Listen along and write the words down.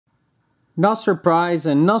No surprise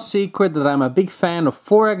and no secret that I'm a big fan of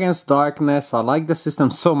 4 Against Darkness. I like the system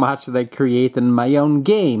so much that I created my own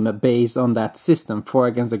game based on that system, 4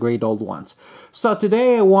 Against the Great Old Ones. So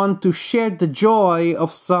today I want to share the joy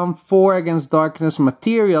of some 4 Against Darkness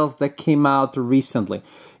materials that came out recently.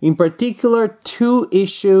 In particular, 2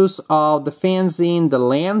 issues of the fanzine The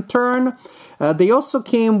Lantern. They also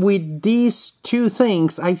came with these 2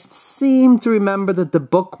 things. I seem to remember that the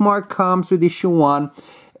bookmark comes with issue 1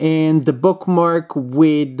 and the bookmark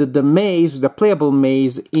with the maze, the playable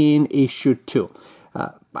maze in issue 2.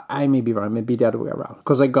 I may be wrong, maybe the other way around,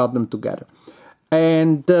 because I got them together.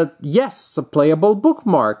 And yes, a playable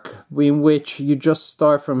bookmark in which you just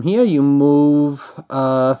start from here, you move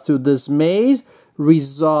through this maze,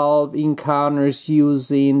 resolve encounters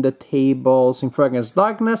using the tables in 4 Against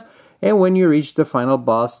Darkness, and when you reach the final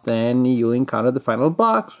boss, then you encounter the final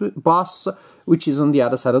boss, which is on the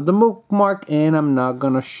other side of the bookmark, and I'm not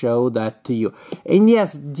gonna show that to you. And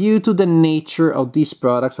yes, due to the nature of these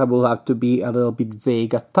products, I will have to be a little bit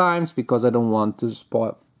vague at times because I don't want to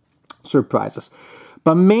spoil surprises.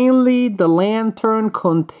 But mainly, the Lantern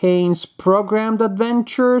contains programmed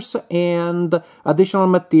adventures and additional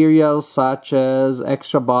materials such as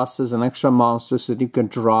extra bosses and extra monsters that you can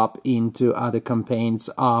drop into other campaigns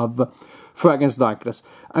of 4 Against Darkness.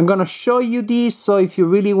 I'm gonna show you these, so if you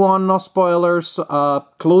really want no spoilers,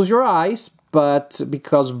 close your eyes, but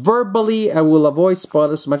because verbally I will avoid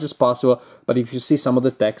spoilers as much as possible, but if you see some of the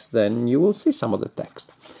text, then you will see some of the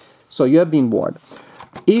text. So you have been warned.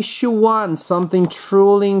 Issue 1, something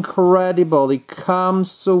truly incredible. It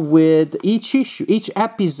comes with each issue, each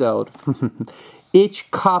episode,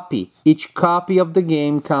 each copy of the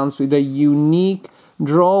game comes with a unique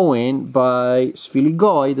drawing by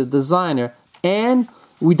Sviligoi, the designer, and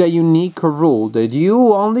with a unique rule that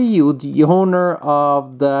only you, the owner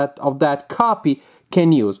of that copy,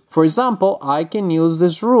 can use. For example, I can use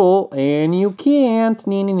this rule and you can't. I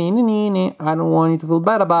don't want you to feel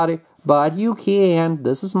bad about it, but you can.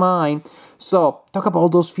 This is mine. So, talk about all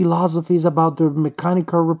those philosophies about the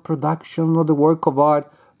mechanical reproduction of the work of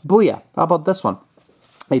art. Booyah! How about this one?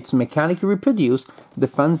 It's mechanically reproduced, the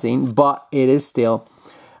fanzine, but it is still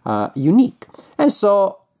unique. And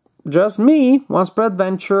so, just me, once per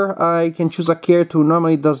adventure, I can choose a character who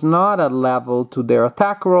normally does not add level to their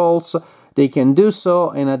attack rolls. They can do so,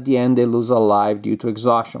 and at the end they lose a life due to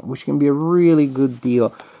exhaustion, which can be a really good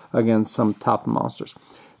deal against some tough monsters.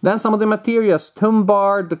 Then some of the materials,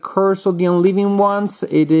 Tumbar, The Curse of the Unliving Ones.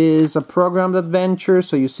 It is a programmed adventure,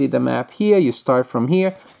 so you see the map here, you start from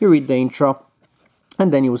here, you read the intro,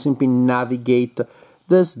 and then you will simply navigate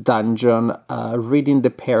this dungeon, reading the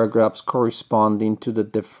paragraphs corresponding to the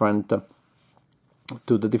different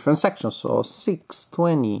sections, so 6,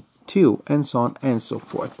 22, and so on and so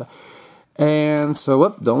forth. And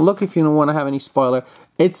so, don't look if you don't want to have any spoiler.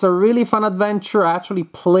 It's a really fun adventure. I actually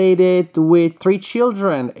played it with 3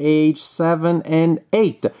 children, age 7 and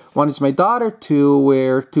 8. One is my daughter, 2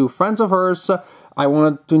 were 2 friends of hers. I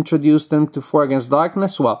wanted to introduce them to 4 Against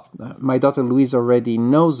Darkness. Well, my daughter Louise already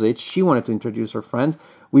knows it. She wanted to introduce her friends.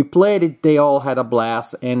 We played it, they all had a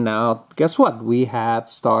blast, and now, guess what? We have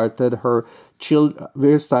started a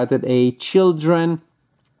children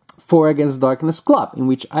 4 Against Darkness Club, in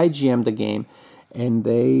which I GM the game, and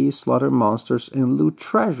they slaughter monsters and loot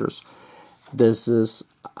treasures. This is...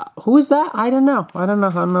 who is that? I don't know. I don't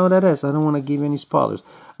know who that is. I don't want to give you any spoilers.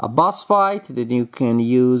 A boss fight that you can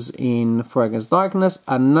use in 4 Against Darkness.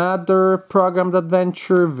 Another programmed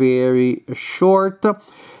adventure, very short.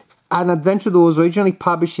 An adventure that was originally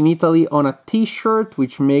published in Italy on a t-shirt,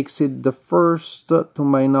 which makes it the first, to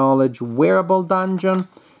my knowledge, wearable dungeon.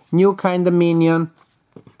 New kind of minion.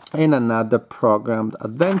 And another programmed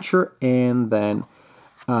adventure, and then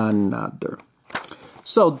another.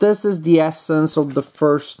 So this is the essence of the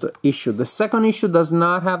first issue. The second issue does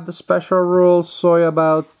not have the special rules, sorry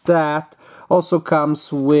about that. Also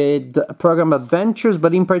comes with programmed adventures,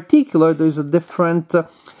 but in particular there's a different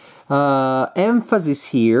emphasis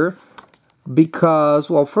here, because,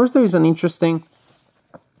 well, first there is an interesting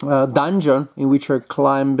dungeon in which you're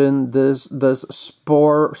climbing this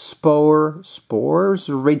spores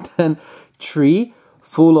ridden tree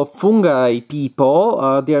full of fungi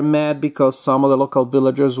people. They're mad because some of the local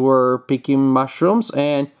villagers were picking mushrooms,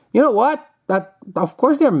 and you know what? That, of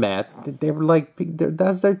course they're mad. They were like,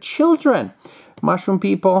 that's their children. Mushroom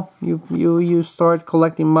people, you start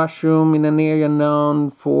collecting mushroom in an area known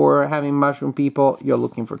for having mushroom people, you're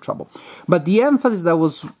looking for trouble. But the emphasis that I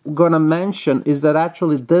was gonna mention is that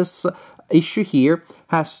actually this issue here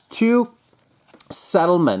has 2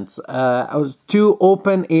 settlements, two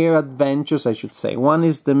open-air adventures, I should say. One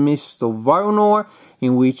is the Mist of Varunor,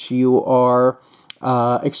 in which you are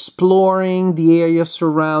exploring the area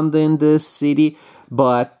surrounding the city,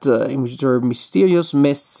 but in which there are mysterious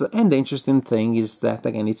mists. And the interesting thing is that,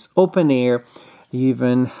 again, it's open air. You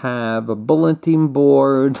even have a bulletin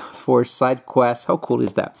board for side quests. How cool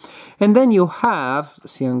is that? And then you have,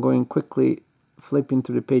 see, I'm going quickly, flipping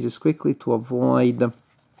through the pages quickly to avoid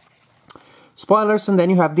spoilers. And then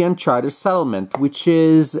you have the Uncharted Settlement, which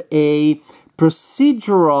is a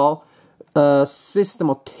procedural system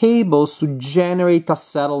of tables to generate a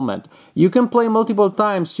settlement. You can play multiple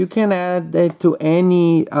times. You can add it to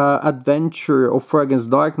any adventure of Far Against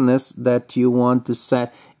Darkness that you want to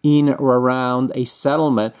set in or around a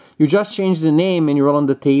settlement. You just change the name and you roll on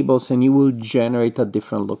the tables and you will generate a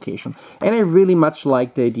different location. And I really much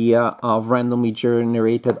like the idea of randomly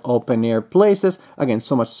generated open air places. Again,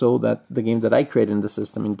 so much so that the game that I created in the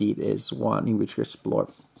system indeed is one in which you explore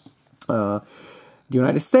the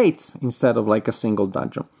United States instead of like a single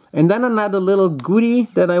dungeon. And then another little goodie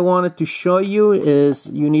that I wanted to show you is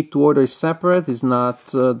you need to order separate. It's not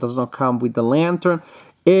does not come with the lantern.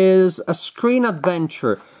 Is a screen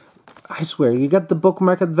adventure. I swear, you got the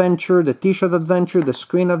bookmark adventure, the t-shirt adventure, the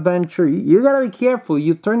screen adventure. You gotta be careful.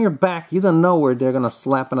 You turn your back, you don't know where they're gonna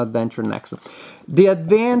slap an adventure next. The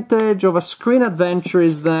advantage of a screen adventure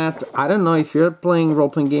is that, I don't know, if you're playing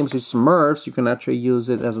role-playing games with Smurfs, you can actually use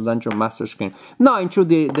it as a Dungeon Master screen. No, in truth,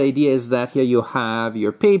 the idea is that here you have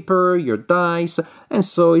your paper, your dice, and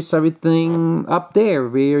so it's everything up there.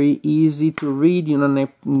 Very easy to read. You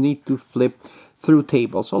don't need to flip through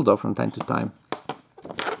tables, although from time to time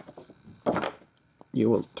you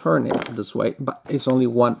will turn it this way, but it's only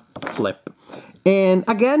one flip. And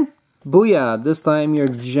again, booyah, this time you're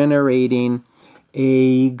generating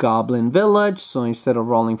a goblin village. So instead of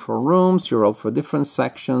rolling for rooms, you roll for different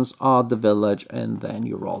sections of the village and then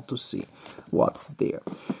you roll to see what's there.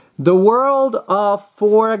 The world of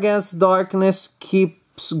Far Against Darkness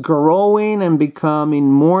keeps growing and becoming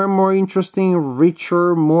more and more interesting,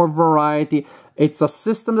 richer, more variety. It's a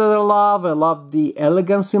system that I love. I love the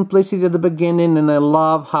elegant simplicity at the beginning, and I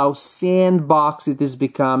love how sandbox it is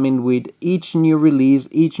becoming with each new release,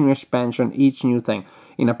 each new expansion, each new thing.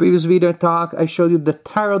 In a previous video talk, I showed you the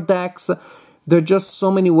tarot decks. There are just so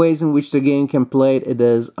many ways in which the game can play it. It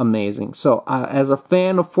is amazing. So, as a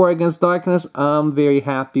fan of Far Against Darkness, I'm very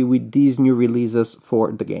happy with these new releases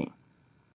for the game.